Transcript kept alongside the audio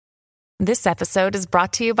This episode is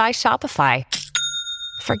brought to you by Shopify.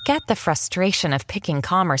 Forget the frustration of picking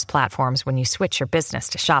commerce platforms when you switch your business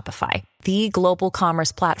to Shopify, the global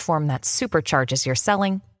commerce platform that supercharges your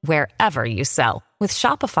selling wherever you sell. With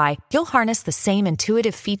Shopify, you'll harness the same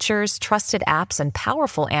intuitive features, trusted apps, and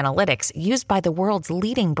powerful analytics used by the world's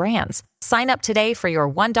leading brands. Sign up today for your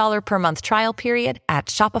 $1 per month trial period at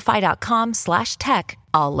shopify.com/tech,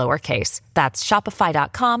 all lowercase. That's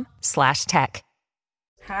shopify.com/tech.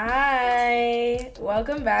 Hi,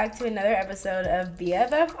 welcome back to another episode of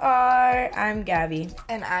BFFR. I'm Gabby.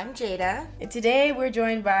 And I'm Jada. And today we're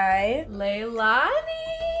joined by Leilani.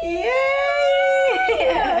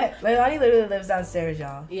 Yay! Leilani literally lives downstairs,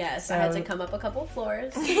 y'all. Yes, so I had to come up a couple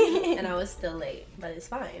floors, and I was still late, but it's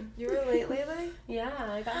fine. You were late lately? Yeah,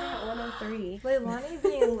 I got here at 1:03. Leilani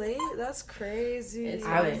being late? That's crazy.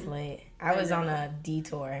 I was late. I was on a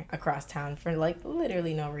detour across town for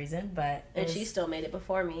literally no reason, but she still made it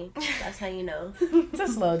before me. That's how you know. It's a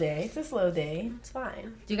slow day. It's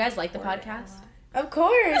fine. Do you guys like the podcast? Of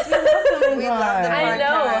course, we love the We love the podcast. I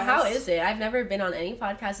know. How is it? I've never been on any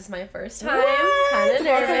podcast. It's my first time. Kind of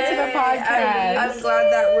nervous. Welcome to the podcast. I'm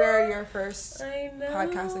glad that we're your first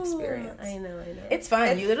podcast experience. I know. It's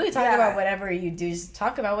fun. You literally talk about whatever you do. Just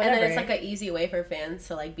talk about whatever. And then it's like an easy way for fans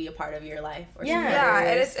to be a part of your life. Or Yeah,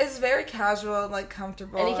 and it's very casual and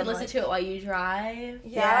comfortable. And you can listen to it while you drive.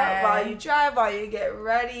 Yeah, while you drive, while you get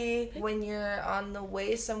ready, when you're on the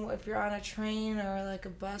way somewhere, if you're on a train or a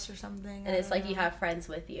bus or something. And it's like you have friends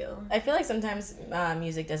with you. I feel like sometimes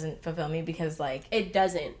music doesn't fulfill me because it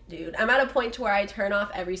doesn't, dude. I'm at a point to where I turn off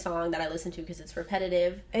every song that I listen to because it's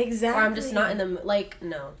repetitive. Exactly. Or I'm just not in the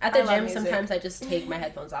no. At the gym, sometimes I just take my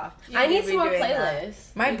headphones off. I need some more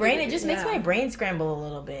playlists. My brain, it just makes my brain scramble a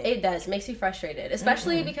little bit. It does. It makes me frustrated,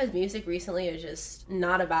 especially because music recently is just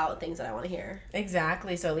not about things that I want to hear.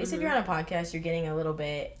 Exactly. So at least if you're on a podcast, you're getting a little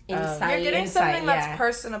bit insight. You're getting something that's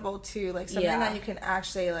personable too, something that you can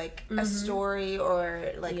actually a story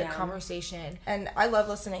or a conversation. And I love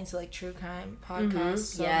listening to true crime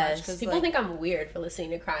podcasts so much because people think I'm weird for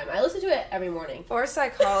listening to crime. I listen to it every morning. Or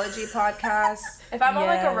psychology podcasts. If I'm on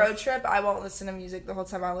a road trip, I won't listen to music the whole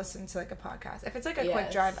time. I'll listen to a podcast. If it's a quick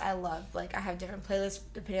drive, I love I have different playlists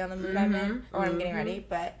depending on the mood I'm in or when I'm getting ready.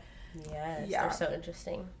 But yes, they're so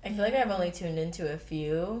interesting. I feel like I've only tuned into a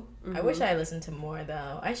few. I wish I listened to more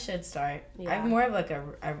though. I should start. I'm more of a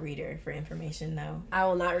reader for information though. I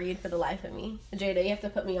will not read for the life of me. Jada, you have to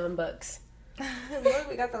put me on books. Look,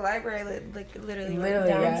 we got the library literally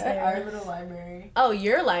downstairs. Our little library. Oh,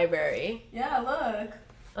 your library? Yeah, look.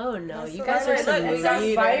 Oh no, that's you guys are some we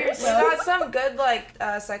got some good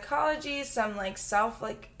psychology, some self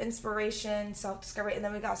inspiration, self-discovery, and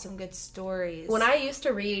then we got some good stories. When I used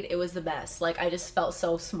to read, it was the best. I just felt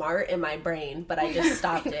so smart in my brain, but I just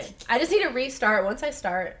stopped it. I just need to restart. Once I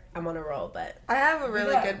start, I'm on a roll. But I have a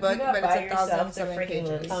really good book, but it's 1,007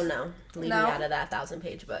 pages. Oh no, leave me out of that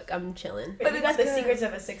 1,000-page book. I'm chilling. But you got The Secrets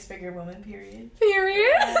of a Six-Figure Woman. Period.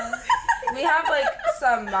 We have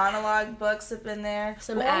some monologue books up in there.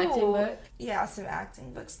 Some acting books. Yeah, some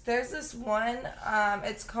acting books. There's this one.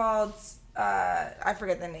 It's called. I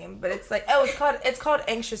forget the name, but it's it's called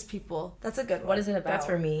Anxious People. That's a good one. What is it about? That's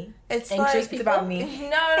for me. It's Anxious People? It's about me.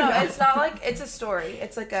 No, it's not it's a story.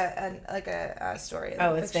 It's a story.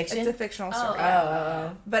 Oh, it's fiction. It's a fictional story.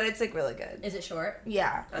 Oh. But it's really good. Is it short?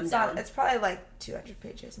 Yeah, I'm down. It's probably 200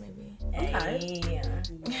 pages maybe. Okay.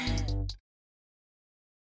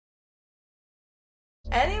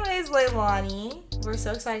 Anyways, Leilani, we're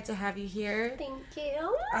so excited to have you here. Thank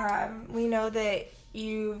you. We know that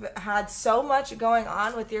you've had so much going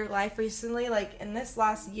on with your life recently, in this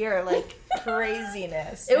last year,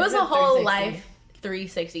 craziness. It was a whole life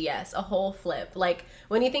 360, yes, a whole flip.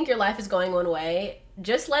 When you think your life is going one way,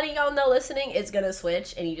 just letting y'all know listening, it's gonna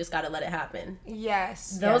switch and you just gotta let it happen.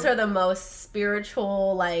 Yes. Those are the most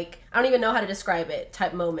spiritual, I don't even know how to describe it,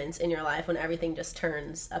 type moments in your life when everything just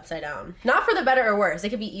turns upside down. Not for the better or worse. It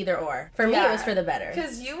could be either or. For me, it was for the better.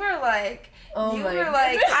 Because you were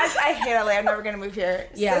I hate LA. I'm never gonna move here.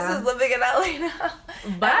 Yeah. Sis is living in LA now.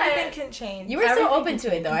 But everything can change. You were so open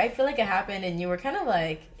to it though. I feel like it happened and you were kind of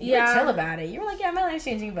you were chill about it. You were my life's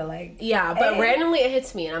changing, but but randomly it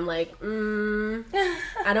hits me and I'm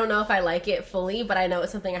I don't know if I like it fully, but I know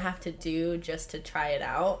it's something I have to do just to try it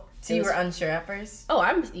out. So you were unsure at first? Oh,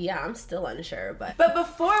 I'm still unsure, but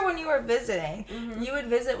before, when you were visiting, you would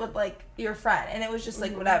visit with your friend, and it was just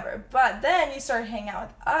whatever. But then you started hanging out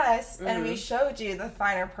with us, and we showed you the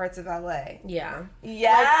finer parts of LA. Yeah,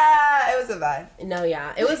 it was a vibe. No,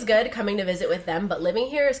 yeah, it was good coming to visit with them, but living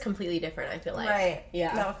here is completely different. I feel like, right?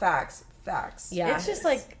 Yeah, no, facts. Facts. Yeah. It's just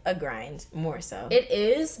like a grind, more so. It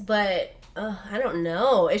is, but I don't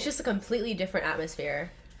know. It's just a completely different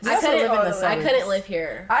atmosphere. I couldn't live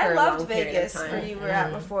here. I loved Vegas where you were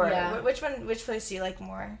at before. Yeah. Which place do you like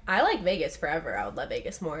more? I like Vegas forever. I would love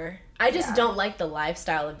Vegas more. I just don't like the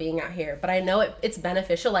lifestyle of being out here, but I know it's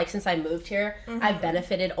beneficial. Like, since I moved here, I've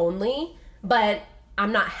benefited only, but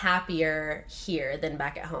I'm not happier here than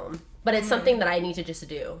back at home. But it's something that I need to just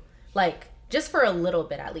do. Like, just for a little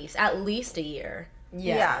bit at least a year.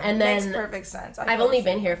 Yeah, and then makes perfect sense. I've only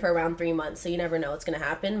been here for around 3 months, so you never know what's gonna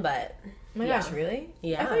happen. But oh my gosh, really?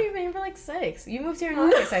 Yeah, I thought you've been here for like 6. You moved here in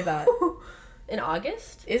August, I thought. In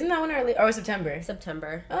August? Isn't that when or September?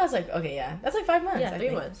 September. Oh, that's like, okay, yeah. That's like 5 months. Yeah,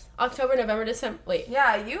 3 months. October, November, December. Wait.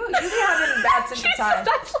 Yeah, you be having bad sense of time.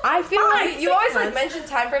 I feel like you always like mention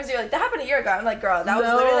time frames. You're like, that happened a year ago. I'm like, girl, that was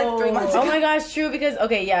literally like 3 months ago. Oh my gosh, true, because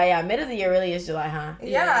mid of the year really is July, huh?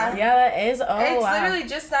 Yeah. Yeah, that is. Oh, it's wow. literally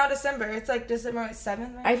just now December. It's like December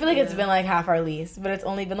 7th. Right? I feel like it's been like half our lease, but it's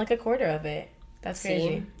only been like a quarter of it. That's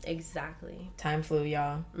crazy. Exactly. Time flew,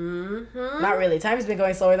 y'all. Mm-hmm. Not really. Time's been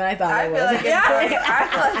going slower than I thought it was. I feel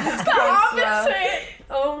like it's going slow.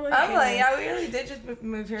 Oh my god. I'm like, yeah, we really did just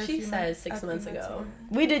move here. She said 6 months ago.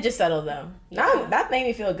 We did just settle though. Yeah. That made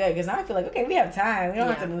me feel good because now I feel like, okay, we have time. We don't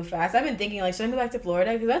have to move fast. I've been thinking like, should I move back to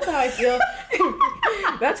Florida? Because that's how I feel.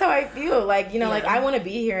 That's how I feel. Like, you know, like I want to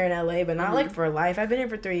be here in LA, but not like for life. I've been here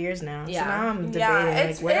for 3 years now. Yeah. So now I'm debating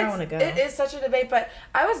like where do I want to go. It is such a debate, but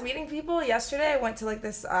I was meeting people yesterday. I went to like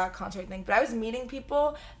this concert thing, but I was meeting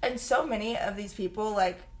people, and so many of these people,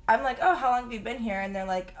 like, I'm like, oh, how long have you been here? And they're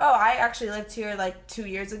like, oh, I actually lived here like 2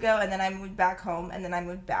 years ago, and then I moved back home, and then I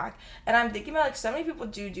moved back. And I'm thinking about like so many people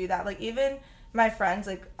do that. Like even my friends,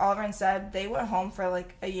 like Oliver and Seb, they went home for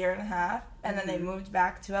like a year and a half, and then they moved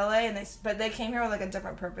back to LA, and they came here with like a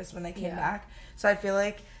different purpose when they came back. So I feel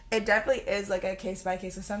like it definitely is like a case by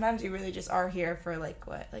case. So sometimes you really just are here for like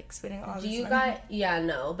what, like spending all this money.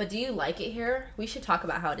 But do you like it here? We should talk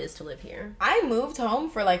about how it is to live here. I moved home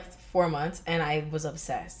for like 4 months and I was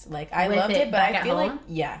obsessed. Like I loved it, but I feel like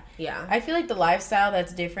I feel like the lifestyle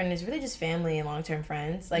that's different is really just family and long-term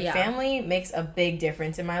friends. Like family makes a big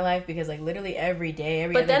difference in my life because like literally every day,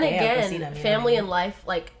 every other day I can see them. Family and life,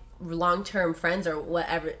 like long-term friends or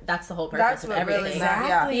whatever, that's the whole purpose of everything. Really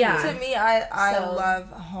to me, I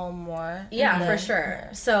love home more. For sure.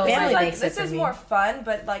 So this is more fun,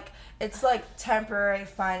 but like it's like temporary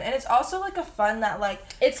fun, and it's also like a fun that like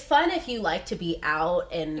it's fun if you like to be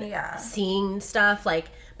out and seeing stuff, like,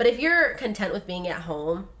 but if you're content with being at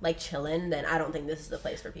home like chilling, then I don't think this is the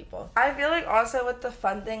place for people. I feel like also with the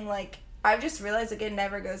fun thing, like I've just realized like it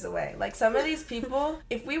never goes away. Like some of these people,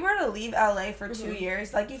 if we were to leave LA for 2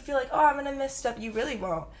 years, like you feel like, oh, I'm gonna miss stuff. You really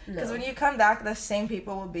won't, because when you come back, the same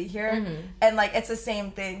people will be here, and like it's the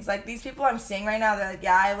same things. Like these people I'm seeing right now, they're like,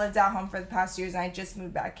 yeah, I lived at home for the past years and I just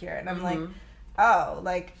moved back here, and I'm like, oh,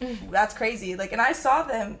 like that's crazy. Like, and I saw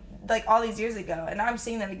them like all these years ago, and now I'm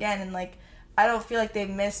seeing them again, and like I don't feel like they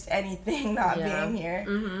missed anything not being here.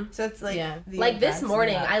 So it's like like this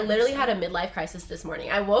morning, I literally had a midlife crisis this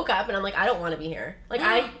morning. I woke up and I'm like, I don't want to be here. Like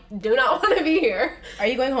I do not want to be here. Are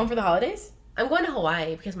you going home for the holidays? I'm going to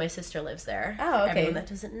Hawaii because my sister lives there. Oh, okay. Everyone that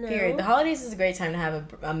doesn't know. Period. The holidays is a great time to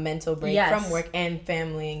have a mental break from work and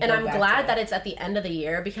family. And I'm glad that it's at the end of the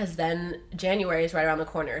year, because then January is right around the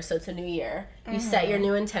corner. So it's a new year. You set your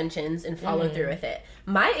new intentions and follow through with it.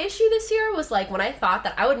 My issue this year was like when I thought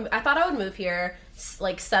I thought I would move here,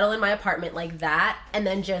 like settle in my apartment like that, and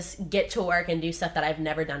then just get to work and do stuff that I've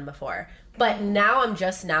never done before. But now I'm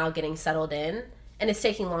just now getting settled in, and it's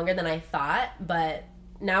taking longer than I thought, but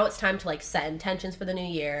now it's time to like set intentions for the new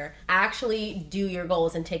year, actually do your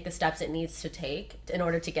goals and take the steps it needs to take in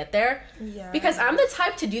order to get there. Because I'm the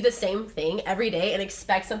type to do the same thing every day and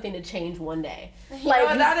expect something to change one day. Like,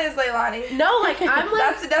 what that is, Leilani. No, like I'm like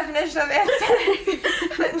that's the definition of insanity.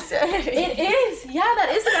 It is. Yeah,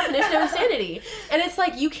 that is the definition of insanity. And it's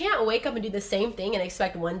like you can't wake up and do the same thing and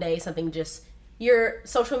expect one day something, just your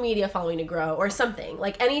social media following to grow or something.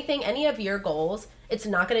 Like anything, any of your goals, it's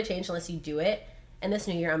not going to change unless you do it. And this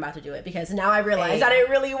new year, I'm about to do it because now I realize that it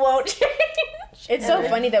really won't change. It's so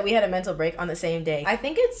funny that we had a mental break on the same day. I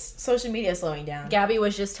think it's social media slowing down. Gabby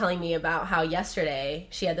was just telling me about how yesterday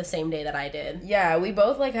she had the same day that I did. Yeah, we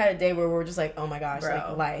both like had a day where we were just like, oh my gosh,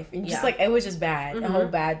 like life. And just like, it was just bad, a whole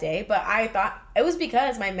bad day. But I thought it was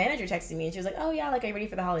because my manager texted me and she was like, oh yeah, like, are you ready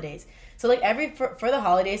for the holidays? So like for the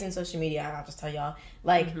holidays in social media, I'll just tell y'all,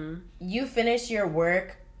 like you finish your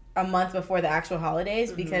work a month before the actual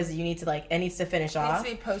holidays because you need to like it needs to finish off. It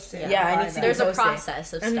needs to be posted. Yeah, it needs to be There's posted. a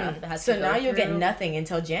process of stuff that has to So go now you'll get through. nothing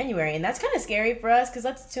until January, and that's kind of scary for us because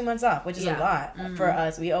that's 2 months off, which is a lot for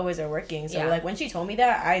us. We always are working, so like when she told me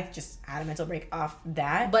that, I just had a mental break off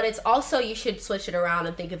that. But it's also, you should switch it around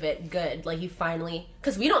and think of it good. Like you finally,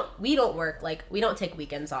 because we don't work, like we don't take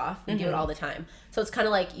weekends off. We do it all the time. So it's kind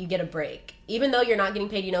of like you get a break. Even though you're not getting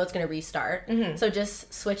paid, you know it's going to restart. So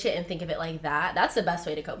just switch it and think of it like that. That's the best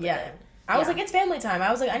way to cope with it. I was like, it's family time.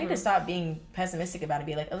 I was like, I need to stop being pessimistic about it.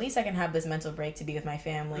 Be like, at least I can have this mental break to be with my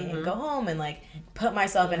family and go home and like put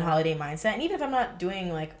myself in holiday mindset. And even if I'm not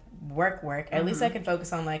doing like work, at least I can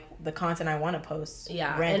focus on like the content I want to post.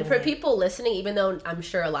 Yeah, randomly. and for people listening, even though I'm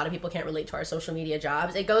sure a lot of people can't relate to our social media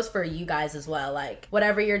jobs, it goes for you guys as well. Like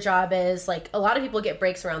whatever your job is, like a lot of people get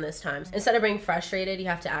breaks around this time. Instead of being frustrated, you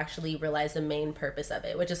have to actually realize the main purpose of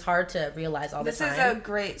it, which is hard to realize all the time. This is a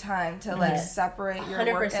great time to like separate your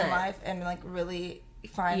work 100%. and life and like really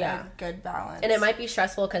find a good balance. And it might be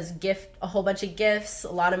stressful because a whole bunch of gifts, a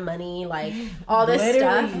lot of money, like all this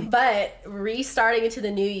stuff. But restarting into the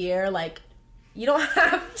new year, like you don't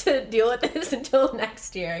have to deal with this until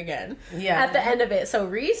next year again. Yeah. At the end of it. So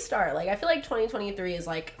restart. Like I feel like 2023 is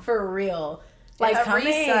like for real. Like a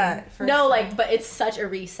reset. But it's such a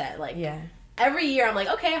reset. Like every year I'm like,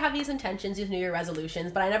 okay, I have these intentions, these New Year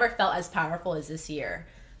resolutions, but I never felt as powerful as this year.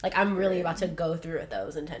 Like, I'm really about to go through with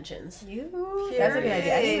those intentions. That's a good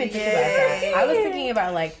idea. I didn't even think about that. I was thinking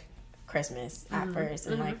about, like, Christmas at first.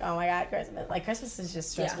 And, like, oh, my God, Christmas. Like, Christmas is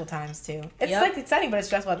just stressful times, too. It's, like, exciting, but it's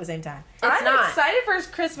stressful at the same time. I'm excited for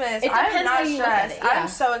Christmas. I'm not stressed. I'm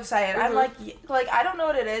so excited. I'm, like, I don't know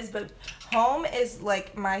what it is, but home is,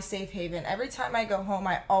 like, my safe haven. Every time I go home,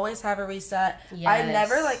 I always have a reset. I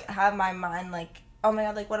never, like, have my mind, like, oh my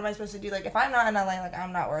God, like, what am I supposed to do? Like, if I'm not in LA, like,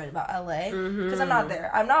 I'm not worried about LA because I'm not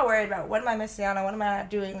there. I'm not worried about what am I missing out on, what am I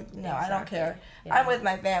not doing? Like, no, I don't care. Yeah. I'm with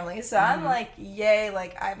my family. So I'm like, yay,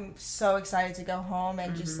 like, I'm so excited to go home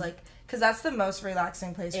and just, like, because that's the most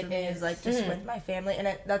relaxing place for me is, like, just with my family.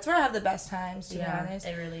 And that's where I have the best times, to be honest.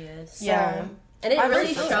 It really is. So, and it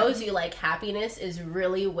really shows you, like, happiness is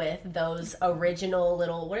really with those original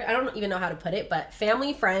little, I don't even know how to put it, but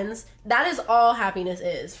family, friends, that is all happiness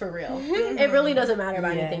is, for real. It really doesn't matter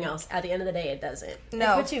about anything else. At the end of the day, it doesn't.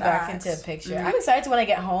 No, it puts you back into a picture. I'm excited when I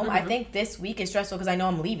get home. I think this week is stressful because I know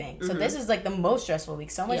I'm leaving. So this is, like, the most stressful week.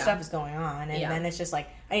 So much stuff is going on. And then it's just, like,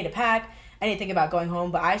 I need to pack. I need to think about going home,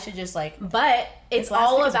 but I should just, like... But it's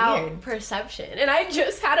all about perception. And I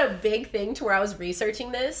just had a big thing to where I was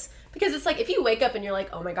researching this. Because it's like, if you wake up and you're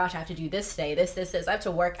like, oh my gosh, I have to do this today, this, I have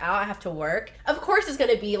to work out, I have to work. Of course it's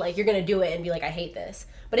going to be like, you're going to do it and be like, I hate this.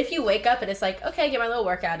 But if you wake up and it's like, okay, get my little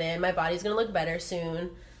workout in, my body's going to look better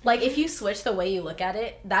soon. Like, if you switch the way you look at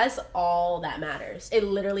it, that's all that matters. It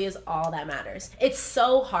literally is all that matters. It's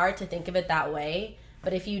so hard to think of it that way,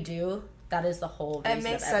 but if you do, that is the whole reason. It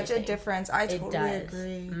makes such a difference. I totally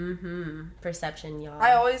agree. Perception, y'all.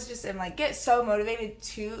 I always just am like, get so motivated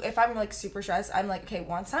to, if I'm like super stressed, I'm like, okay,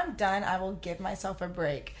 once I'm done, I will give myself a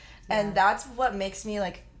break. And that's what makes me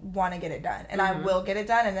like want to get it done. And I will get it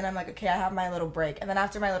done. And then I'm like, okay, I have my little break. And then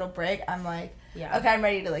after my little break, I'm like, okay, I'm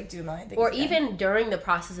ready to like do a million things. Or again. even during the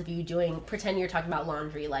process of you doing, pretend you're talking about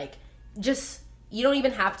laundry, like just... You don't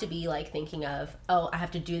even have to be, like, thinking of, oh, I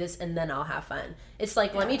have to do this and then I'll have fun. It's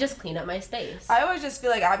like, let me just clean up my space. I always just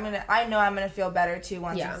feel like I know I'm going to feel better, too,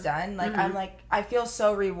 once it's done. Like, I'm, like, I feel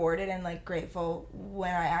so rewarded and, like, grateful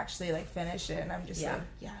when I actually, like, finish it. And I'm just like,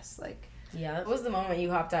 yes, like. Yeah. What was the moment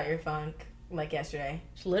you hopped out your funk, like, yesterday?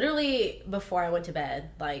 Literally before I went to bed.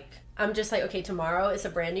 Like, I'm just like, okay, tomorrow is a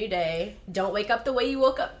brand new day. Don't wake up the way you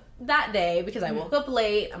woke up that day because I woke up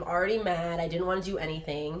late. I'm already mad. I didn't want to do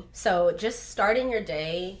anything. So just starting your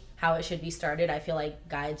day how it should be started, I feel like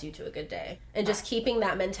guides you to a good day. And just keeping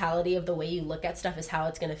that mentality of the way you look at stuff is how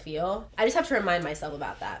it's going to feel. I just have to remind myself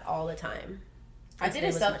about that all the time. I did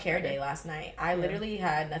a self-care day last night. I literally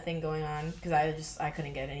had nothing going on because I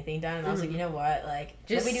couldn't get anything done. And I was like, you know what? Like,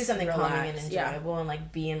 just let me do something calming and enjoyable and,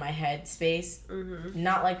 like, be in my head space.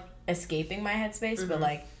 Not, like, escaping my head space, but,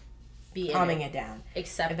 like, calming it down.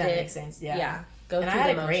 Accept if it. that makes sense. Yeah. Go and through I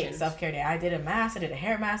had the a great motions. self-care day. I did a mask, I did a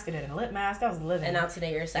hair mask, I did a lip mask. I was living. And now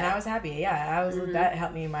today you're sad. And I was happy. Yeah, I was. That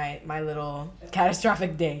helped me my little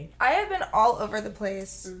catastrophic day. I have been all over the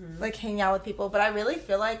place, like hanging out with people, but I really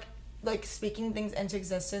feel like speaking things into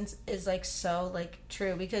existence is like so like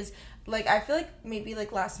true because like I feel like maybe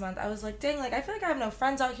like last month I was like, dang, like I feel like I have no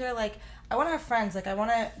friends out here. Like I want to have friends. Like, I want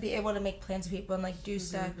to be able to make plans with people and, like, do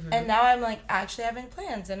stuff. And now I'm, like, actually having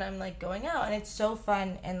plans, and I'm, like, going out, and it's so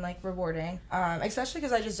fun and, like, rewarding. Especially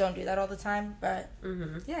because I just don't do that all the time, but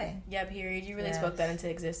yay. Yeah, period. You really spoke that into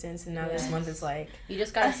existence, and now this month is like... You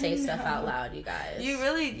just gotta say stuff out loud, you guys. You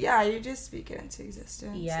really, you just speak it into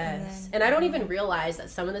existence. Yes. And I don't even realize that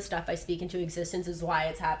some of the stuff I speak into existence is why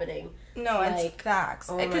it's happening. No, like, it's facts.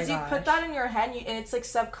 Because you put that in your head, and it's, like,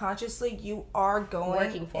 subconsciously, you are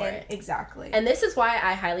working for it. Exactly. And this is why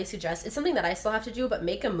I highly suggest, it's something that I still have to do, but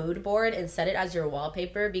make a mood board and set it as your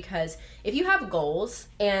wallpaper, because if you have goals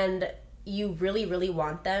and you really, really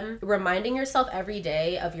want them, reminding yourself every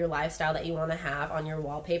day of your lifestyle that you want to have on your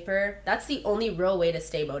wallpaper, that's the only real way to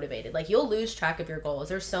stay motivated. Like, you'll lose track of your goals.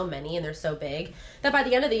 There's so many and they're so big that by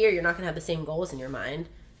the end of the year, you're not going to have the same goals in your mind.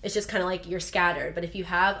 It's just kind of like you're scattered. But if you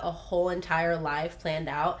have a whole entire life planned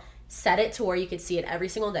out, set it to where you can see it every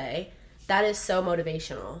single day. That is so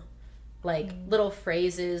motivational. Like, little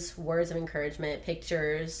phrases, words of encouragement,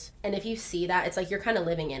 pictures. And if you see that, it's like you're kind of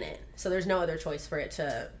living in it. So there's no other choice for it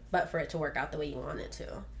to work out the way you want it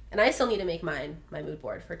to. And I still need to make my mood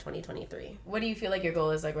board for 2023. What do you feel like your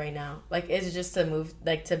goal is, like, right now? Like, is it just to move,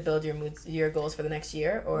 like, to build your goals for the next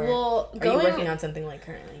year? Or are you working on something, like,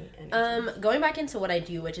 currently? Going back into what I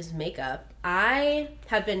do, which is makeup, I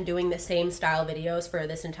have been doing the same style videos for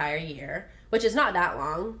this entire year, which is not that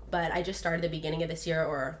long, but I just started the beginning of this year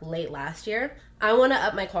or late last year. I want to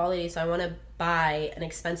up my quality, so I want to buy an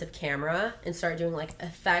expensive camera and start doing, like,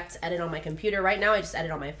 effects, edit on my computer. Right now, I just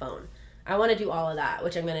edit on my phone. I want to do all of that,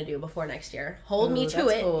 which I'm going to do before next year. Hold me to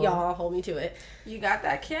it, cool. Y'all. Hold me to it. You got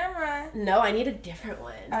that camera. No, I need a different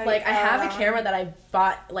one. I have a camera that I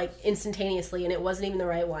bought, like, instantaneously, and it wasn't even the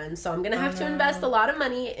right one. So I'm going to have to invest a lot of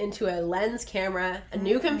money into a lens camera, a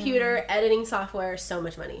new computer, editing software, so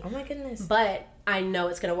much money. Oh, my goodness. But I know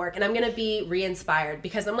it's going to work, and I'm going to be re-inspired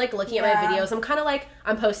because I'm, like, looking at my videos. I'm kind of like,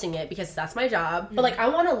 I'm posting it because that's my job. But, like, I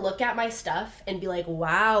want to look at my stuff and be like,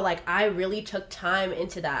 wow, like, I really took time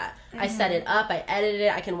into that. I set it up. I edited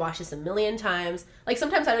it. I can watch this a million times. Like,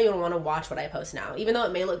 sometimes I don't even want to watch what I post now. Even though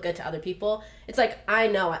it may look good to other people, it's like, I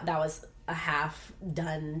know that was a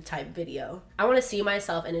half-done type video. I want to see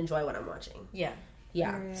myself and enjoy what I'm watching.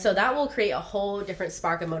 Yeah, so that will create a whole different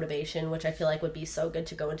spark of motivation, which I feel like would be so good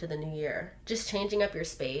to go into the new year. Just changing up your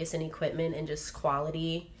space and equipment and just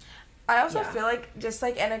quality. I also feel like just,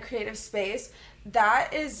 like, in a creative space,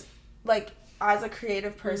 that is, like, as a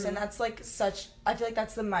creative person, that's, like, I feel like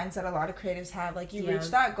that's the mindset a lot of creatives have. Like, you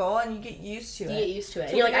reach that goal and you get used to it. You get used to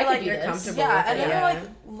it. So you're like, I can do this. Comfortable with it. And then you're like,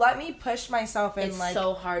 let me push myself and, it's like,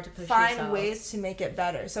 so hard to push find yourself. ways to make it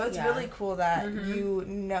better. So it's really cool that you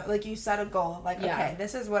know, like, you set a goal. Like, okay,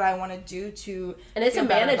 this is what I want to do to And it's feel a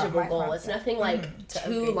manageable goal. concept. It's nothing, like,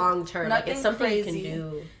 too long term. Like, it's something crazy. you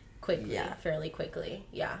can do quickly, fairly quickly.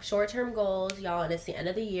 Yeah, short-term goals, y'all, and it's the end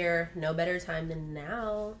of the year. No better time than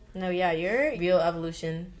now. No, your real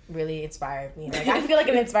evolution really inspired me. Like, I feel like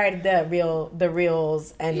it inspired the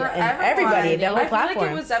reels and everybody, the whole platform. I feel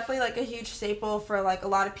like it was definitely, like, a huge staple for, like, a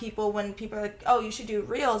lot of people when people are like, oh, you should do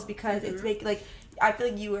reels because it's like I feel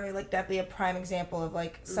like you were, like, definitely a prime example of,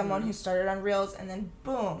 like, someone who started on reels and then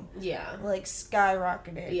boom, like,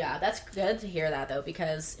 skyrocketed. Yeah, that's good to hear that, though,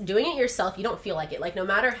 because doing it yourself, you don't feel like it. Like, no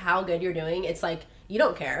matter how good you're doing, it's like, you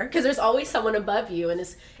don't care because there's always someone above you, and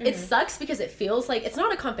it sucks because it feels like it's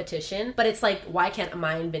not a competition, but it's like, why can't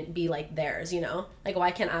mine be like theirs, you know? Like,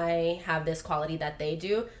 why can't I have this quality that they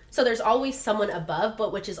do? So there's always someone above,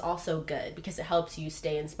 but which is also good because it helps you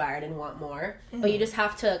stay inspired and want more. But you just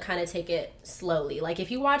have to kind of take it slowly. Like,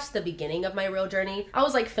 if you watch the beginning of my reel journey, I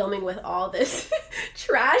was, like, filming with all this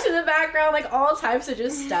trash in the background, like, all types of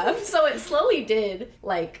just stuff. So it slowly did,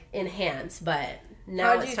 like, enhance, but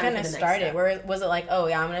now it's time for the next step. How did you kind of start it? Where was it like, oh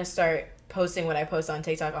yeah, I'm gonna start posting what I post on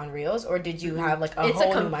TikTok on Reels, or did you have, like, a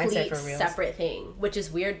whole new mindset for Reels? It's a separate thing, which is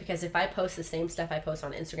weird because if I post the same stuff I post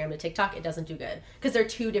on Instagram to TikTok, it doesn't do good because they're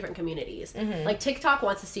two different communities. Like, TikTok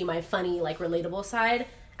wants to see my funny, like, relatable side.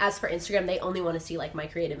 As for Instagram, they only want to see, like, my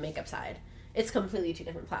creative makeup side. It's completely two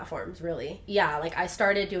different platforms, really. Yeah, like, I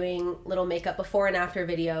started doing little makeup before and after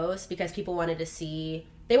videos because people wanted to see...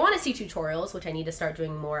 They want to see tutorials, which I need to start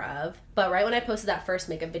doing more of. But right when I posted that first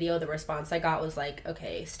makeup video, the response I got was like,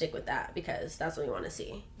 okay, stick with that because that's what we want to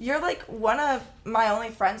see. You're, like, one of my only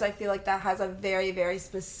friends, I feel like, that has a very, very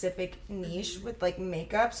specific niche with, like,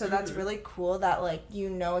 makeup. So that's really cool that, like, you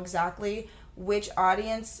know exactly which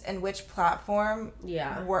audience and which platform,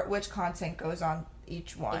 which content goes on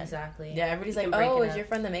each one. Exactly. Yeah, everybody's like, oh, is your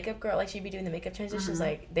friend the makeup girl? Like, she'd be doing the makeup transitions.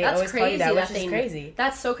 Like, they always call you that, which is crazy.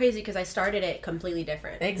 That's so crazy because I started it completely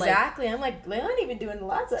different. Exactly. I'm like, Leilani been doing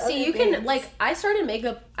lots of other you things. can, like, I started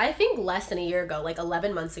makeup, I think, less than a year ago, like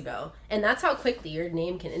 11 months ago. And that's how quickly your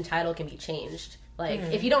name and title can be changed. Like,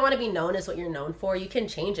 if you don't want to be known as what you're known for, you can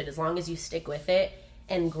change it as long as you stick with it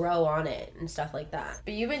and grow on it and stuff like that.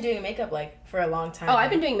 But you've been doing makeup, like, for a long time. Oh,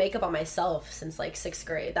 I've been doing makeup on myself since, like, 6th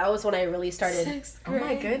grade. That was when I really started. 6th grade. Oh,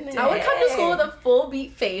 my goodness. I would come to school with a full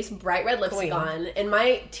beat face, bright red lipstick on, and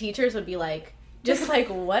my teachers would be like, just like,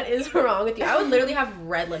 what is wrong with you? I would literally have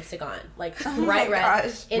red lipstick on, like bright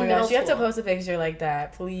red. In middle school. You have to post a picture like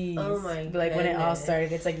that, please. Oh my god! Like when it all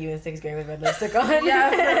started, it's like you in 6th grade with red lipstick on.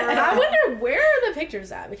 Yeah, I wonder where are the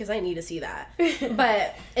pictures at, because I need to see that.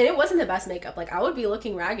 But and it wasn't the best makeup. Like I would be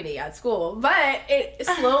looking raggedy at school, but it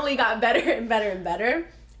slowly got better and better and better.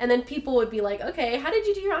 And then people would be like, okay, how did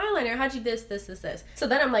you do your eyeliner? How'd you this? So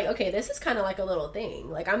then I'm like, okay, this is kind of like a little thing.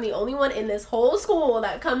 Like, I'm the only one in this whole school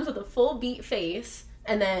that comes with a full beat face.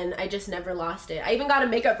 And then I just never lost it. I even got a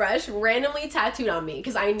makeup brush randomly tattooed on me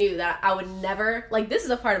because I knew that I would never, like, this is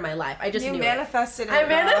a part of my life. I just knew manifested it. I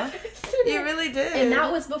manifested it. You really did. And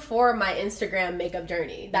that was before my Instagram makeup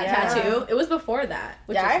journey. That tattoo, it was before that.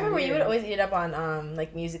 I remember you would always eat up on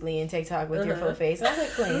like Musical.ly and TikTok with your full face. And I was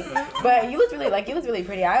like, clean. But you looked really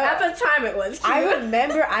pretty. At the time, it was cute. I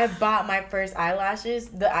remember I bought my first eyelashes,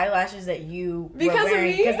 the eyelashes that you were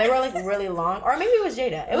wearing, because they were like really long, or maybe it was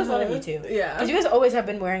Jada. It was one of you two. Yeah. Because you guys always have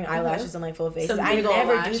been wearing eyelashes on like full faces. I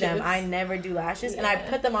never do them. I never do lashes, and I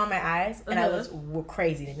put them on my eyes, and I looked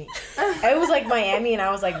crazy to me. It was like Miami, and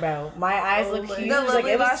I was like, bro, my eyes look huge. The like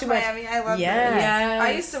it was too much. Miami, I love yeah.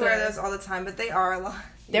 I used to wear those all the time, but they are a lot.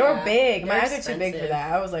 They were big. My eyes are too big for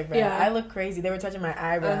that. I was like, bro, I look crazy. They were touching my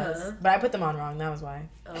eyebrows, but I put them on wrong. That was why.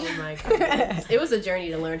 Oh my god. It was a journey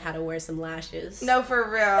to learn how to wear some lashes. No, for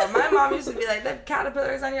real. My mom used to be like, the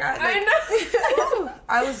caterpillars on your eyes. Like, I know.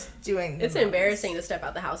 I was doing It's embarrassing to step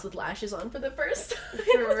out the house with lashes on for the first time.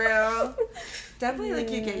 For real. Definitely, like,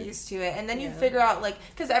 you get used to it. And then you figure out, like,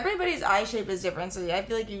 because everybody's eye shape is different. So I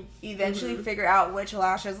feel like you eventually figure out which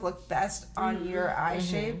lashes look best on your eye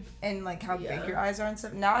shape and, like, how big your eyes are and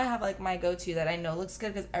stuff. Now I have, like, my go-to that I know looks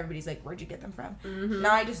good because everybody's like, where'd you get them from?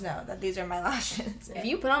 Now I just know that these are my lashes. If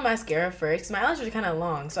you put on mascara first, 'cause my eyelashes are kind of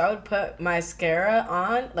long, so I would put mascara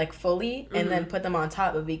on, like, fully, and then put them on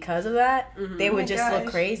top. But because of that, they would just look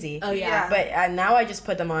crazy. Oh, yeah. But now I just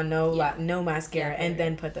put them on no mascara, and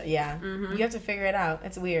then put the, you have to figure it out.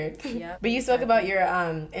 It's weird. Yeah. But you spoke about your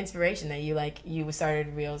inspiration that you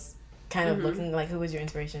started Reels. Kind of looking like, who was your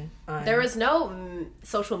inspiration? There was no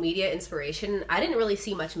social media inspiration. I didn't really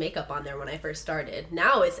see much makeup on there when I first started.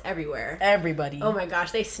 Now it's everywhere. Everybody. Oh my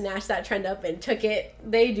gosh, they snatched that trend up and took it.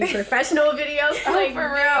 They do professional videos. Like, for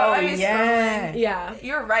real. Oh, I mean, yeah.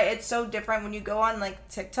 You're right. It's so different when you go on, like,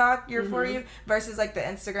 TikTok, For You, versus, like, the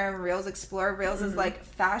Instagram Reels Explore. Reels is, like,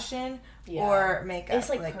 fashion or makeup. It's,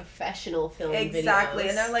 like professional film exactly. videos.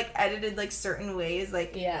 And they're, like, edited, like, certain ways.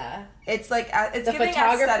 Like, yeah. It's, like, it's the giving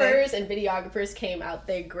photographers aesthetic. and videographers came out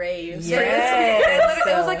their graves.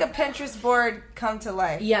 It was like a Pinterest board come to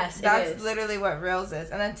life. Yes, that's literally what Reels is,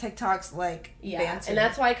 and then TikTok's like banter. And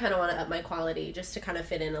that's why I kind of want to up my quality just to kind of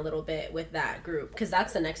fit in a little bit with that group, because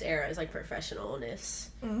that's the next era is like professionalness.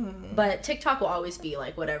 But TikTok will always be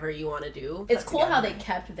like whatever you want to do. It's cool how they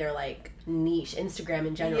kept their like niche Instagram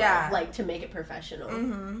in general, like to make it professional.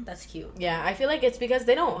 That's cute. Yeah, I feel like it's because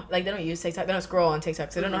they don't use TikTok. They don't scroll on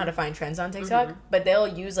TikTok, so they don't know how to find trends on TikTok. But they'll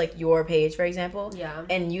use like your page, for example,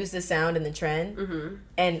 and use the sound and the trend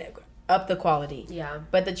and up the quality. Yeah.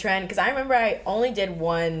 But the trend, because I remember I only did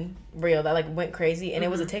one reel that like went crazy, and it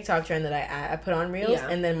was a TikTok trend that I put on Reels,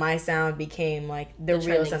 and then my sound became like the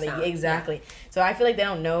real sound. Exactly. So I feel like they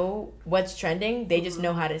don't know what's trending. They just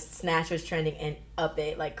know how to snatch what's trending and up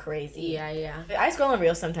it like crazy. Yeah. I scroll on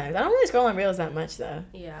Reels sometimes. I don't really scroll on Reels that much though.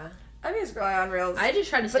 Yeah. I mean, scrolling on Reels. I just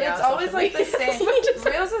try to stay But it's out always like the same. media.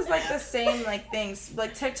 Reels is like the same like things.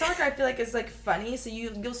 Like TikTok, I feel like is like funny, so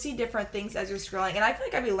you'll see different things as you're scrolling. And I feel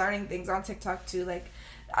like I be learning things on TikTok too. Like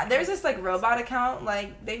there's this like robot account.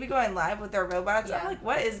 Like they be going live with their robots. I'm like,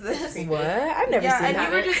 what is this? What? I've never seen that. Yeah, and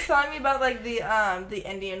you were just telling me about like the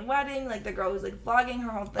Indian wedding, like the girl who's like vlogging her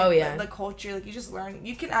whole thing. The culture. Like you just learn.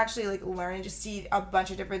 You can actually like learn and just see a bunch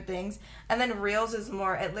of different things. And then Reels is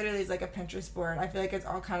more. It literally is like a Pinterest board. I feel like it's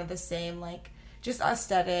all kind of the same. Like. Just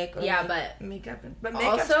aesthetic. Or yeah, like but makeup. But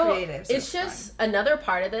makeup's also, creative. So it's just another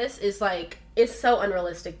part of this is like It's so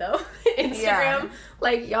unrealistic though. Instagram,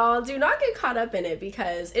 like, y'all do not get caught up in it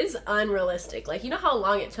because it is unrealistic. Like, you know how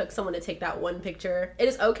long it took someone to take that one picture? It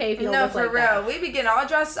is okay if you don't look like that. No, for real. We be getting all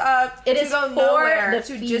dressed up. It is go for nowhere the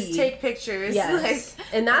to feed. just take pictures. Yes. Like,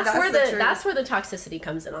 and that's where the toxicity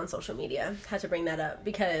comes in on social media. Had to bring that up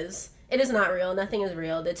because it is not real. Nothing is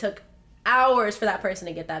real. It took hours for that person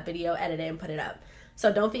to get that video edited and put it up.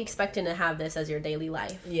 So don't be expecting to have this as your daily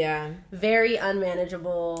life. Yeah. Very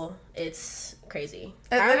unmanageable. It's crazy.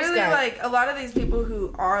 And literally, like, a lot of these people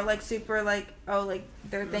who are, like, super, like, oh, like,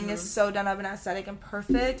 their thing is so done up and aesthetic and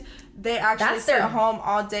perfect, they actually sit at home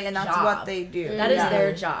all day, and that's what they do. That is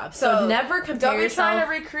their job. So never compare yourself. Don't be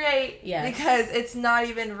trying to recreate because it's not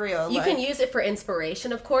even real. You can use it for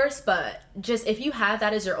inspiration, of course, but just if you have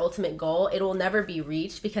that as your ultimate goal, it will never be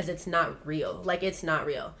reached because it's not real. Like, it's not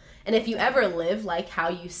real. And if you ever live like how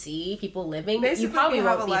you see people living, you probably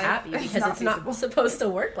won't be happy because it's not supposed to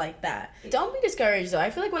work like that. Don't be discouraged, though.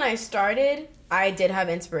 I feel like when I started, I did have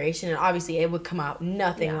inspiration, and obviously it would come out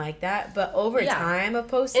nothing like that. But over time of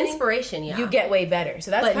posting, inspiration, you get way better.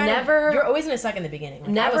 So that's you're always gonna suck in the beginning.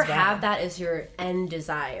 Like, never have that as your end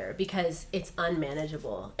desire because it's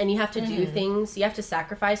unmanageable, and you have to do things. You have to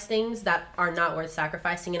sacrifice things that are not worth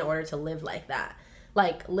sacrificing in order to live like that.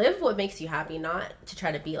 Like, live what makes you happy, not to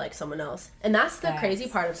try to be like someone else. And that's the crazy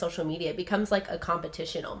part of social media. It becomes like a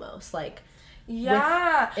competition almost. Like, it's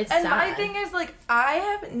and sad. My thing is, like, I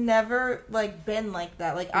have never, like, been like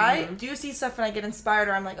that. Like, I do see stuff and I get inspired,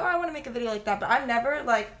 or I'm like, oh, I want to make a video like that. But I'm never,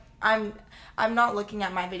 like, I'm not looking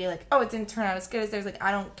at my video like, oh, it didn't turn out as good as theirs. Like,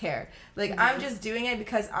 I don't care. Like, I'm just doing it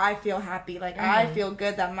because I feel happy. Like, I feel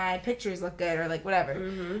good that my pictures look good, or, like,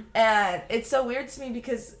 whatever. And it's so weird to me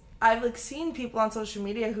because I've, like, seen people on social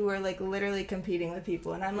media who are, like, literally competing with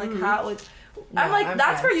people, and I'm like, how, like,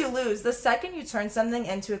 that's where you lose. The second you turn something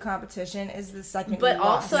into a competition is the second but you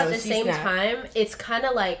also lost. at the same time, it's kind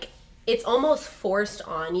of like, it's almost forced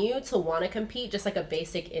on you to want to compete, just like a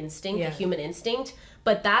basic instinct, a human instinct.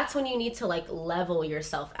 But that's when you need to, like, level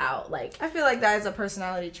yourself out. Like, I feel like that is a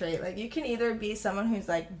personality trait. Like, you can either be someone who's,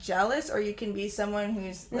 like, jealous, or you can be someone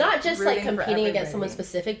who's, like, not just, like, competing against someone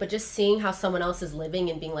specific, but just seeing how someone else is living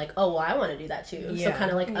and being like, oh, well, I want to do that too. So kind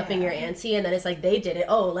of, like, upping your ante, and then it's like, they did it.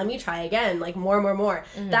 Oh, let me try again. Like, more.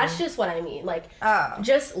 That's just what I mean. Like,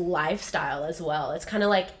 just lifestyle as well. It's kind of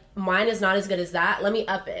like, mine is not as good as that. Let me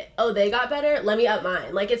up it. Oh, they got better. Let me up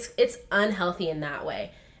mine. Like, it's unhealthy in that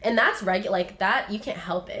way. And that's regular, like, that, you can't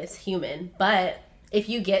help it. It's human. But if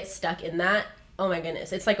you get stuck in that, oh my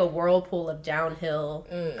goodness, it's like a whirlpool of downhill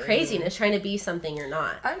craziness, trying to be something you're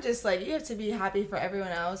not. I'm just like, you have to be happy for everyone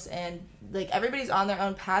else, and, like, everybody's on their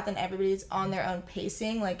own path and everybody's on their own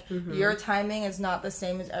pacing. Like, your timing is not the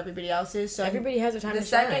same as everybody else's. So everybody has their time to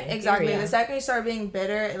shine. Exactly. The second you start being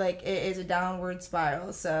bitter, like, it is a downward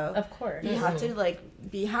spiral. So of course, you have to, like,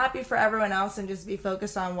 be happy for everyone else and just be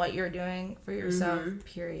focused on what you're doing for yourself.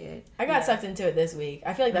 Period. I got sucked into it this week.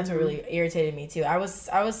 I feel like that's what really irritated me too. I was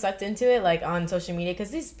sucked into it, like, on social media,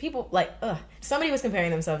 because these people, like, somebody was comparing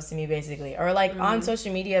themselves to me, basically, or, like, on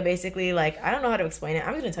social media, basically. Like, I don't know how to explain it.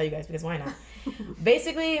 I'm just gonna tell you guys because why not?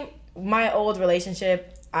 Basically, my old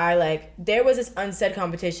relationship, there was this unsaid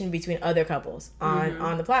competition between other couples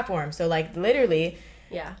on the platform. So, like, literally,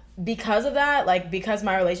 because of that, like, because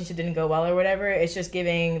my relationship didn't go well or whatever, it's just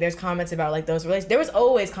there's comments about, like, those relationships. There was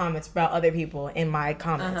always comments about other people in my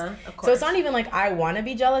comments. Of course. So it's not even like I want to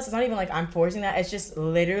be jealous. It's not even like I'm forcing that. It's just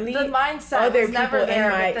literally the mindset other was people never there,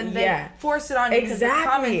 in my, but then they force it on you because the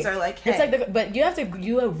comments are like, hey. It's like, but you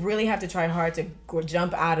really have to try hard to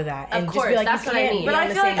jump out of that and of course, just be like, that's you what I can't mean. be But on I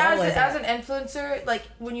the feel same like level as an influencer, like,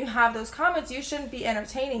 when you have those comments, you shouldn't be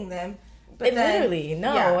entertaining them. But literally,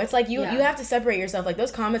 no. It's like you have to separate yourself. Like,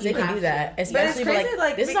 those comments, they can do that. Especially, but it's crazy,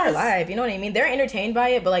 like, this is our life. You know what I mean? They're entertained by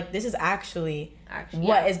it, but, like, this is actually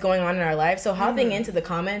what is going on in our life. So hopping into the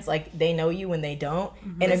comments, like, they know you when they don't,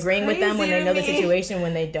 and agreeing with them when they know the situation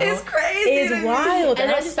when they don't. It's crazy. Is wild.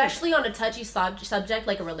 And especially on a touchy subject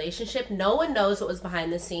like a relationship, no one knows what was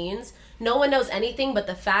behind the scenes. No one knows anything, but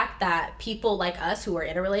the fact that people like us who are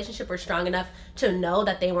in a relationship were strong enough to know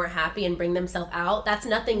that they weren't happy and bring themselves out. That's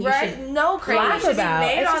nothing you should laugh about.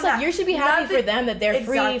 It's just like, you should be happy for them that they're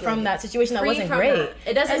free from that situation that wasn't great.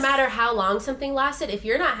 It doesn't matter how long something lasted. If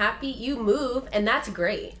you're not happy, you move, and that's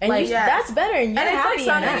great. And like, that's better, and you're happy. And it's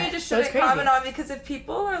like something you just shouldn't comment on, because if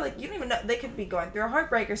people are like, you don't even know, they could be going through a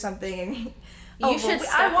heartbreak or something, and you should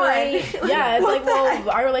separate. Yeah, it's like, well,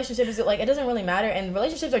 our relationship is like, it doesn't really matter, and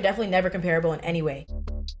relationships are definitely never comparable in any way.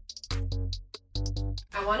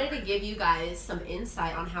 I wanted to give you guys some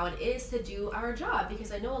insight on how it is to do our job,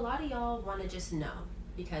 because I know a lot of y'all want to just know,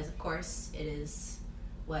 because of course it is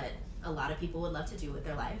what a lot of people would love to do with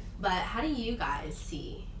their life. But how do you guys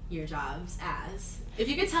see your jobs as? If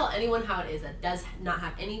you could tell anyone how it is that does not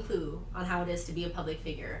have any clue on how it is to be a public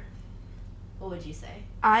figure, what would you say?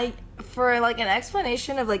 For like an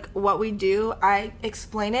explanation of like what we do, I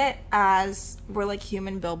explain it as we're like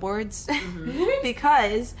human billboards.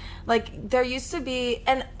 Because like there used to be,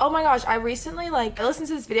 and oh my gosh, I recently I listened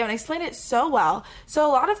to this video and I explained it so well. So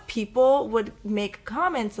a lot of people would make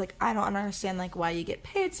comments like, I don't understand like why you get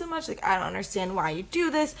paid so much, like I don't understand why you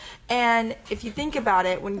do this. And if you think about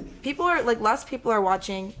it, when people are like, less people are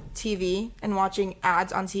watching TV and watching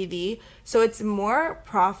ads on TV, so it's more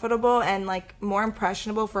profitable and like more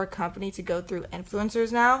impressionable for a company to go through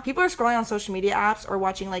influencers now. People are scrolling on social media apps or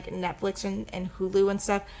watching like Netflix and Hulu and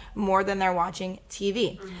stuff more than they're watching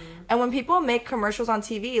TV. And when people make commercials on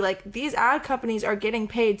TV, like these ad companies are getting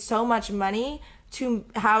paid so much money to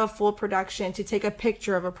have a full production, to take a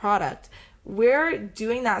picture of a product. We're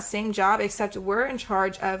doing that same job, except we're in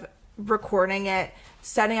charge of recording it,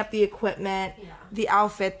 setting up the equipment, the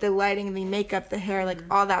outfit, the lighting, the makeup, the hair, like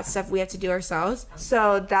all that stuff we have to do ourselves.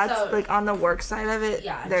 So that's like on the work side of it.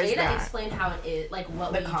 Yeah, there's Jada that. explained how it is, like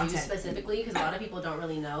what we do specifically, because a lot of people don't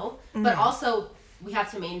really know. Mm-hmm. But also, we have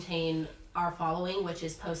to maintain our following, which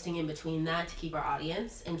is posting in between that to keep our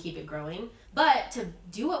audience and keep it growing. But to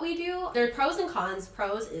do what we do, there are pros and cons.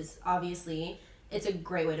 Pros is obviously it's a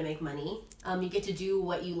great way to make money. You get to do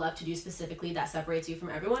what you love to do specifically that separates you from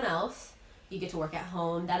everyone else. You get to work at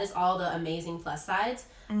home. That is all the amazing plus sides.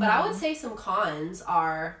 But I would say some cons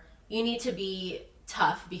are you need to be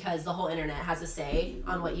tough because the whole internet has a say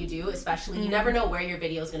on what you do, especially you never know where your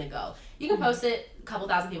video is going to go. You can post it, a couple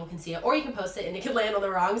thousand people can see it, or you can post it and it can land on the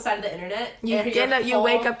wrong side of the internet. You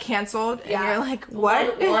wake up canceled and you're like,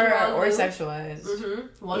 what? Or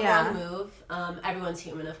sexualized. One wrong move. Everyone's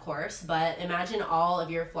human, of course, but imagine all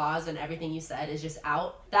of your flaws and everything you said is just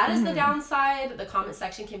out. That is the downside. The comment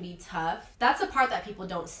section can be tough. That's the part that people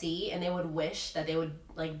don't see, and they would wish that they would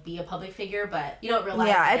like be a public figure, but you don't realize.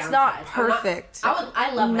 Yeah, the it's downsides. not perfect.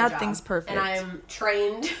 I love my Nothing's job, perfect, and I'm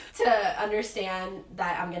trained to understand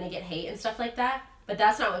that I'm gonna get hate and stuff like that. But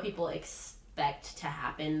that's not what people expect to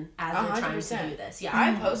happen as they're trying to do this. Yeah,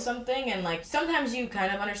 I post something and like sometimes you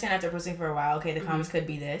kind of understand after posting for a while. Okay, the comments could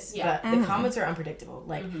be this, but the comments are unpredictable.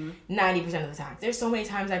 Like 90% of the time. There's so many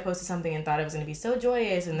times I posted something and thought it was gonna be so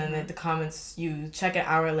joyous, and then the comments you check an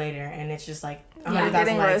hour later and it's just like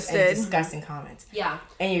 100,000 likes and disgusting comments. Yeah,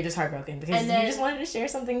 and you're just heartbroken because you just wanted to share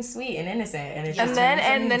something sweet and innocent, and it's just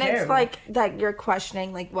and then terrible. it's like that you're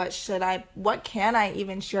questioning like what can I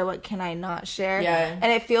even share, what can I not share? Yeah,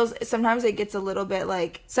 and it feels sometimes it gets a little bit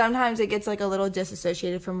like a little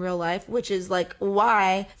disassociated from real life, which is like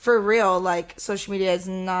why for real like social media is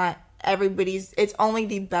not everybody's, it's only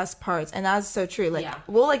the best parts, and that's so true. Like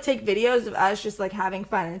we'll like take videos of us just like having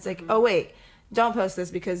fun, and it's like oh wait, don't post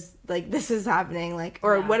this because like this is happening, like,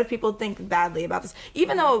 or what if people think badly about this,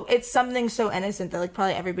 even though it's something so innocent that like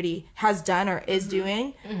probably everybody has done or is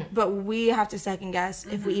doing, but we have to second guess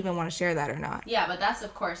if we even want to share that or not. Yeah, but that's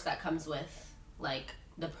of course that comes with like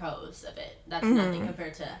the pros of it. That's nothing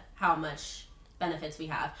compared to how much benefits we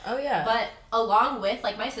have. Oh yeah. But along with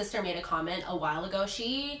like my sister made a comment a while ago.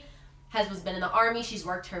 She was been in the army. She's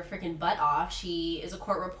worked her freaking butt off. She is a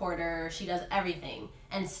court reporter. She does everything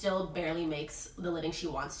and still barely makes the living she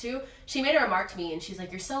wants to. She made a remark to me and she's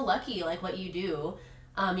like, you're so lucky, like what you do.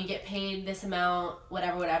 You get paid this amount,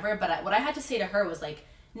 whatever. But what I had to say to her was like,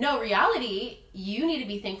 no, reality, you need to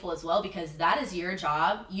be thankful as well because that is your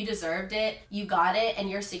job. You deserved it. You got it and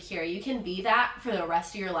you're secure. You can be that for the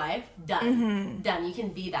rest of your life. Done. Done. You can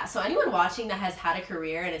be that. So anyone watching that has had a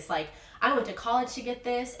career and it's like, I went to college to get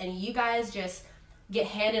this, and you guys just get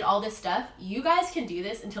handed all this stuff. You guys can do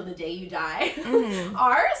this until the day you die.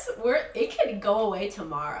 Ours, it could go away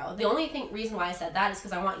tomorrow. The only reason why I said that is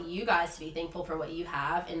because I want you guys to be thankful for what you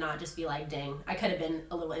have and not just be like, dang, I could have been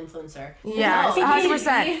a little influencer. Yeah, no,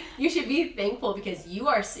 100%. You should be thankful because you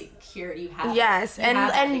are secure. You have yes,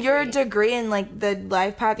 and your degree and like the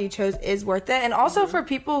life path you chose is worth it. And also for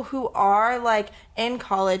people who are like in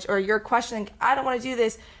college or you're questioning, I don't want to do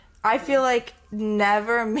this. I feel like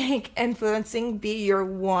never make influencing be your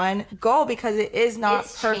one goal because it is not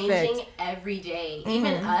perfect. It's changing every day.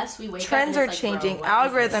 Even us, we wake Trends up are and it's changing, like,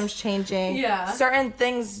 algorithms changing. Yeah. Certain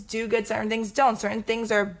things do good, certain things don't. Certain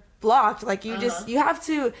things are blocked. Like you you have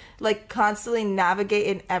to like constantly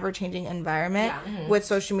navigate an ever-changing environment with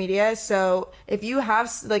social media. So if you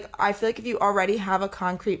have like, I feel like if you already have a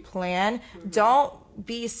concrete plan, don't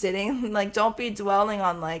be don't be dwelling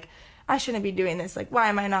on like, I shouldn't be doing this. Like, why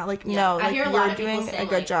am I not? Like, no, like, you're doing a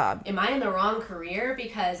good job. Am I in the wrong career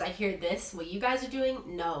because I hear this, what you guys are doing?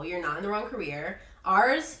 No, you're not in the wrong career.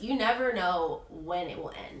 Ours, you never know when it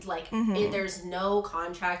will end. Like, there's no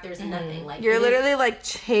contract, there's nothing. Like, you're literally like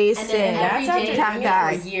chasing. And that's after doing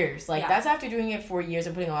that it for years. Like, that's after doing it for years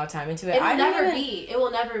and putting a lot of time into it. It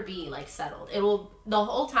will never be like settled. It will, the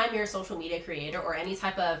whole time you're a social media creator or any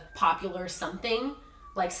type of popular something,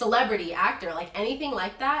 like celebrity, actor, like anything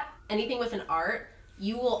like that, anything with an art,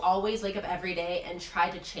 you will always wake up every day and try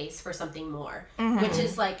to chase for something more, which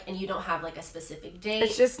is like, and you don't have like a specific date.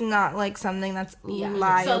 It's just not like something that's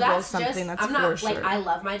liable, so that's something that's I'm not for like, sure. I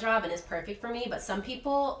love my job and it's perfect for me, but some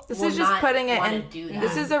people this will is just not putting it in. do that.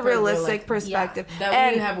 This is a realistic perspective.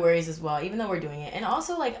 That we have worries as well, even though we're doing it. And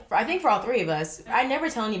also, like, I think for all three of us, I never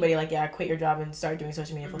tell anybody like, yeah, quit your job and start doing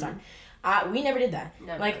social media full time. We never did that.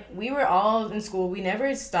 Never. Like, we were all in school. We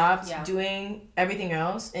never stopped doing everything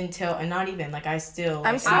else until, and not even, like, I'm still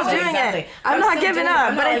doing it. I'm not giving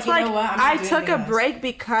up. But it's like, I took a break else.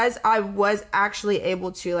 Because I was actually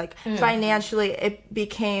able to, like, financially, it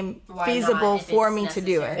became feasible for me to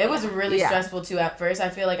do it. It was really stressful, too, at first. I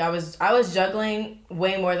feel like I was juggling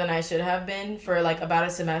way more than I should have been for, like, about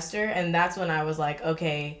a semester. And that's when I was like,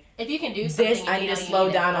 okay, if you can do something, I need to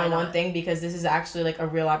slow down on one thing, because this is actually like a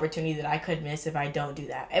real opportunity that I could miss if I don't do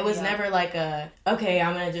that. It was never like okay,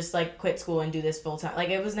 I'm gonna just like quit school and do this full time. Like,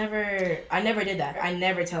 it was never. I never did that. I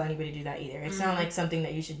never tell anybody to do that either. It's not like something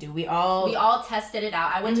that you should do. We all tested it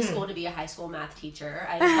out. I went to school to be a high school math teacher.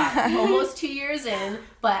 I got almost 2 years in,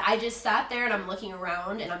 but I just sat there and I'm looking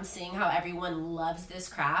around and I'm seeing how everyone loves this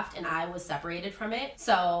craft, and I was separated from it.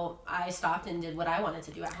 So I stopped and did what I wanted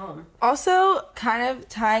to do at home. Also, kind of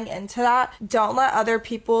tying into that, don't let other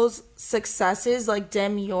people's successes like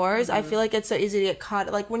dim yours. I feel like it's so easy to get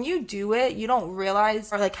caught, like when you do it, you don't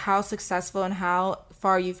realize or like how successful and how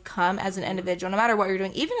far you've come as an individual, no matter what you're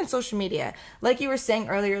doing, even in social media. Like you were saying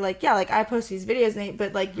earlier, like, yeah, like I post these videos,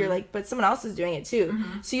 but like you're like, but someone else is doing it too.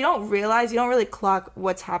 So you don't really clock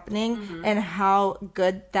what's happening and how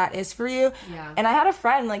good that is for you. And I had a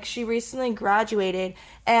friend, like, she recently graduated,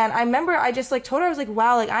 and I remember I just like told her, I was like,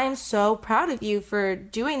 wow, like I am so proud of you for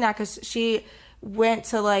doing that, because she went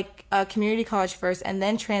to like a community college first and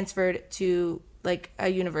then transferred to like a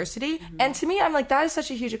university. And to me, I'm like, that is such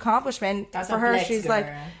a huge accomplishment. That's for her. She's girl.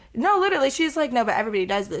 like, no, literally, she's like, no, but everybody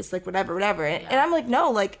does this, like whatever. And I'm like, no,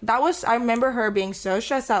 like that was, I remember her being so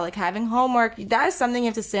stressed out, like having homework. That is something you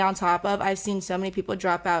have to stay on top of. I've seen so many people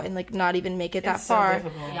drop out and like not even make it that far.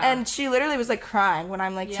 And she literally was like crying when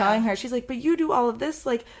I'm like telling her, she's like, but you do all of this,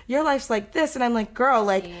 like your life's like this. And I'm like, girl,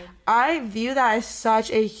 like I view that as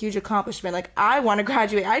such a huge accomplishment. Like, I want to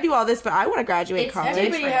graduate. I do all this, but I want to graduate college.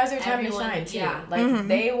 Everybody has their time to shine too. Like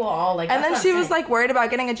they will all like. And then she was like worried about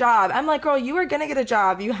getting a job. I'm like, girl, you are gonna get a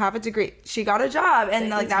job. You have a degree. She got a job, and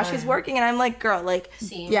like now she's working. And I'm like, girl, like,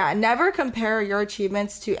 never compare your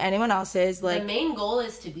achievements to anyone else's. Like, the main goal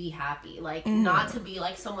is to be happy, like not to be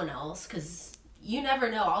like someone else, because you never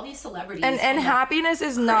know. All these celebrities. And happiness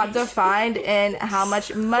is not defined in how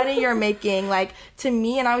much money you're making. Like, to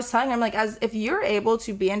me, and I was telling her, I'm like, as if you're able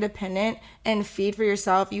to be independent and feed for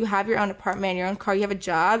yourself, you have your own apartment, your own car, you have a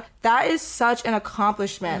job, that is such an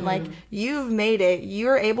accomplishment. Like, you've made it.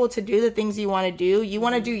 You're able to do the things you want to do. You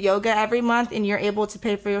want to do yoga every month, and you're able to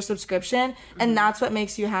pay for your subscription, and that's what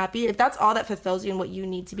makes you happy. If that's all that fulfills you and what you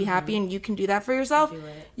need to be happy, and you can do that for yourself,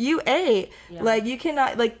 you ate. Like, you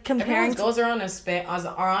cannot, like, comparing. Goals are on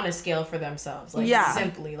a scale for themselves. Like,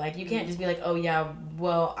 simply, like, you can't just be like, oh yeah,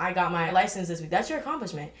 well, I got my license this week. That's your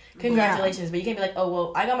accomplishment. Congratulations. But you can't be like, oh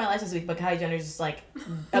well, I got my license this week, but Kylie Jenner's just like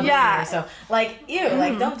a billionaire. So like, ew,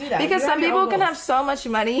 like, don't do that. Because some people can have so much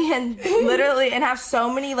money and literally and have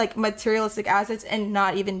so many like materialistic assets and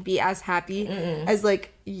not even be as happy as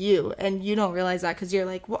like you, and you don't realize that because you're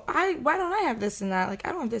like, well, why don't I have this and that? Like,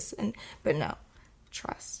 I don't have this, but no,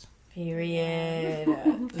 trust. Period.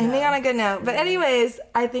 Ending on a good note. But anyways,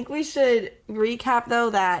 I think we should recap though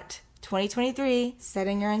that 2023,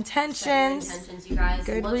 setting your intentions. You guys.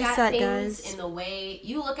 Good look reset, at things guys. in the way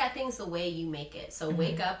you look at things, the way you make it. So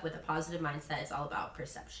wake up with a positive mindset. It's all about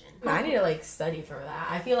perception. I need to like study for that.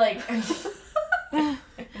 I feel like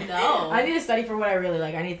no. I need to study for what I really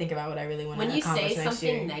like. I need to think about what I really want to accomplish next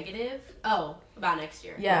year. When you say something negative, about next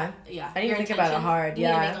year. Yeah. I need to think about it hard. You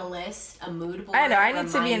need to make a list, a mood board. I know. I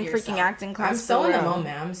need to be in freaking acting class. I'm so in the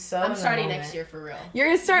moment. I'm starting next year for real. You're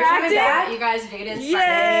gonna start acting? You guys dated.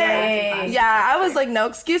 Yay! Yeah, I was like, no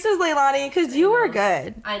excuses, Leilani, because you were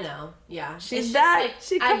good. I know. Yeah. She's that.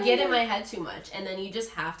 I get in my head too much, and then you just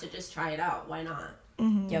have to just try it out. Why not?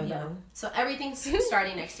 YOLO. So everything's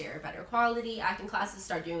starting next year. Better quality, acting classes,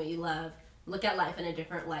 start doing what you love. Look at life in a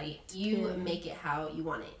different light. You make it how you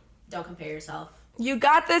want it. Don't compare yourself. You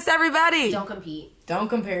got this, everybody. Don't compete. Don't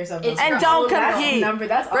compare yourself. And don't compete.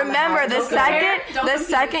 Remember, the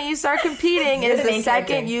second you start competing is the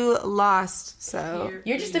second you lost. So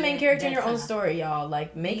you're just the main character in your own story, y'all.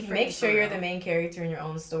 Like make sure you're the main character in your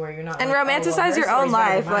own story. You're not. And romanticize your own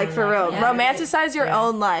life, like for real. Romanticize your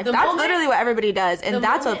own life. That's literally what everybody does, and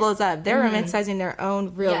that's what blows up. They're romanticizing their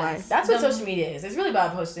own real life. That's what social media is. It's really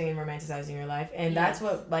about posting and romanticizing your life, and that's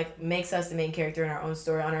what like makes us the main character in our own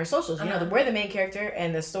story on our socials. You know, we're the main character,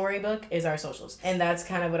 and the storybook is our socials, and that's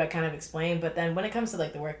kind of what I kind of explained. But then when it comes to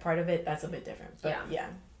like the work part of it, that's a bit different. But yeah.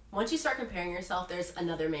 Once you start comparing yourself, there's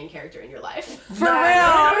another main character in your life. For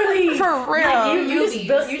real.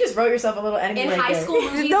 You just wrote yourself a little enemy. In high school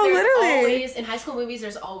movies, in high school movies,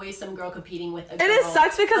 there's always some girl competing with a girl. And it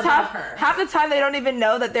sucks because half the time they don't even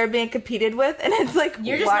know that they're being competed with, and it's like,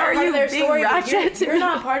 you're just why not are part you of their being story? ratchet? You're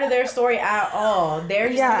not part of their story at all. They're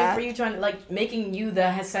just coming for you, trying to like making you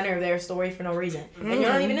the center of their story for no reason, and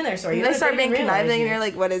you're not even in their story. They start being conniving, and you're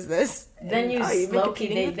like, what is this? Then you low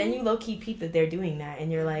key peep that they're doing that,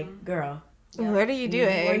 and you're like, girl. Yeah. What are you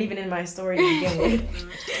doing? You weren't even in my story to begin with.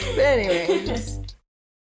 But anyways.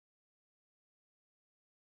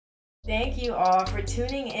 Thank you all for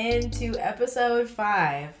tuning in to episode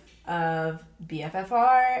 5 of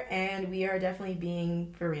BFFR, and we are definitely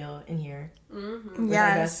being for real in here. With our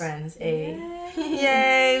best friends.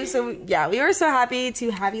 Yay. So yeah, we were so happy to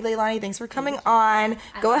have you, Leilani. Thanks for coming on.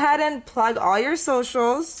 Go ahead and plug all your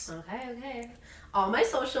socials. Okay. All my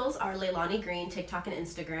socials are Leilani Green, TikTok and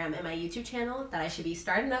Instagram, and my YouTube channel that I should be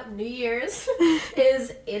starting up New Year's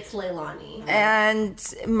is It's Leilani. And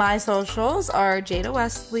my socials are Jada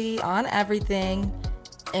Wesley on everything.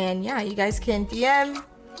 And yeah, you guys can DM,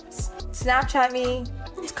 Snapchat me,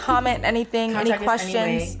 comment anything, any questions.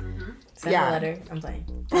 Anyway. Send a letter. I'm playing.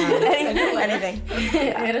 Anything.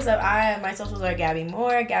 Hit us up. My socials are Gabby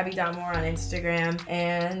Moore, Gabby.Moore on Instagram.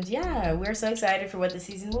 And yeah, we're so excited for what the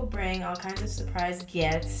season will bring. All kinds of surprise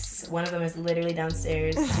gifts. One of them is literally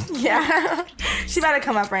downstairs. Yeah. She about to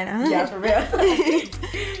come up right now. Yeah, for real.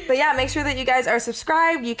 But yeah, make sure that you guys are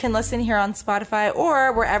subscribed. You can listen here on Spotify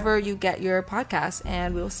or wherever you get your podcasts.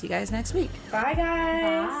 And we will see you guys next week. Bye,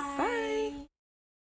 guys. Bye.